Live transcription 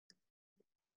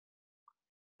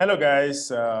Hello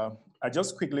guys, I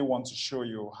just quickly want to show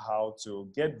you how to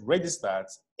get registered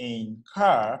in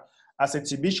C-arrr as a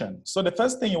exhibition. So the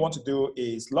first thing you want to do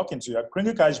is log into your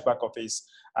Kringle Cash Back Office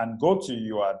and go to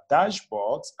your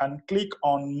dashboard and click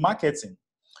on marketing.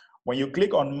 When you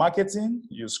click on marketing,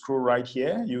 you scroll right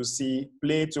here, you see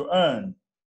play to earn,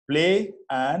 play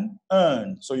and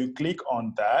earn. So you click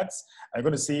on that and you're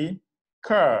going to see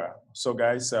C-arrr. So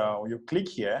guys, you click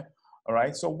here. All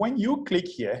right, so when you click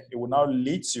here, it will now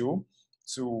lead you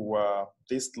to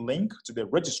this link, to the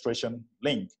registration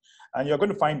link. And you're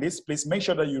going to find this. Please make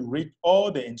sure that you read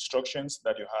all the instructions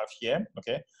that you have here,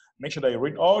 okay? Make sure that you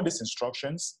read all these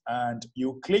instructions and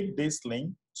you click this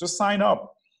link to sign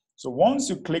up. So once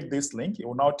you click this link, it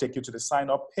will now take you to the sign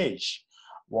up page.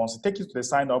 Once it takes you to the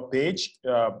sign up page,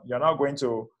 you're now going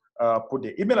to put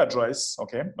the email address,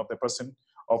 okay, of the person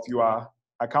of your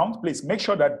account. Please make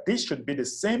sure that this should be the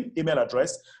same email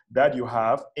address that you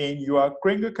have in your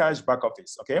Kringle Cash Back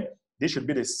Office, okay? This should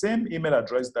be the same email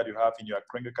address that you have in your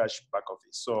Kringle Cash Back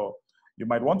Office. So you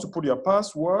might want to put your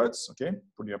passwords, okay?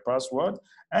 Put your password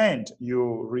and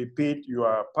you repeat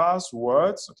your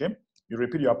passwords, okay? You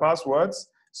repeat your passwords.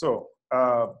 So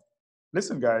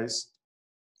listen guys,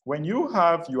 when you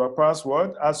have your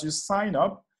password, as you sign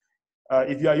up,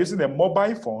 if you are using a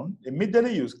mobile phone,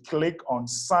 immediately you click on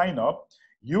sign up,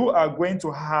 you are going to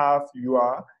have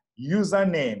your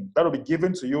username that will be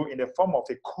given to you in the form of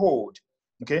a code.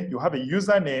 Okay, you have a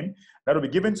username that will be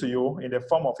given to you in the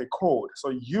form of a code. So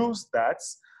use that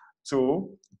to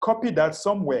copy that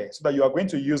somewhere so that you are going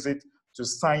to use it to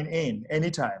sign in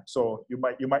anytime. So you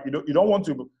don't want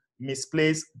to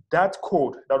misplace that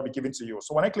code that will be given to you.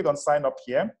 So when I click on sign up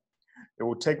here, it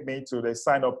will take me to the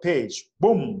sign up page.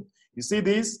 Boom. You see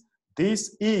this?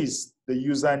 This is the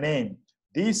username.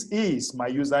 This is my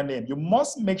username. You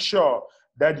must make sure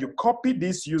that you copy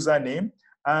this username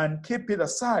and keep it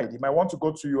aside. You might want to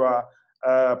go to your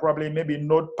probably maybe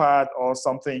notepad or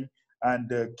something and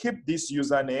keep this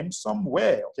username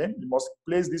somewhere, okay? You must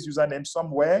place this username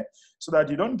somewhere so that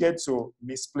you don't get to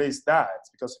misplace that,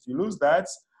 because if you lose that,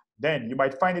 then you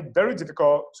might find it very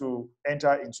difficult to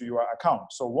enter into your account.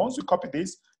 So once you copy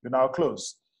this, you now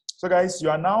close. So guys, you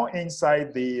are now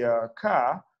inside the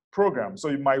C-arrr program. So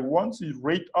you might want to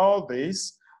read all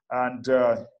this, and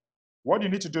what you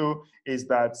need to do is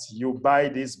that you buy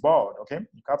this board, okay?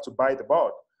 You have to buy the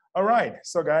board. All right,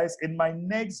 so guys, in my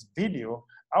next video,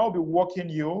 I'll be walking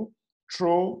you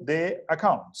through the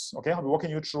accounts, okay? I'll be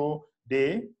walking you through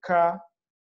the C-arrr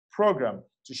program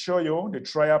to show you the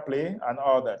trial play and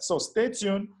all that. So stay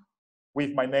tuned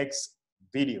with my next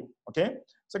video, okay?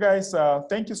 So guys,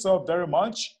 thank you so very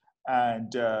much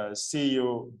and see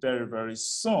you very, very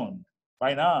soon.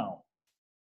 Bye now.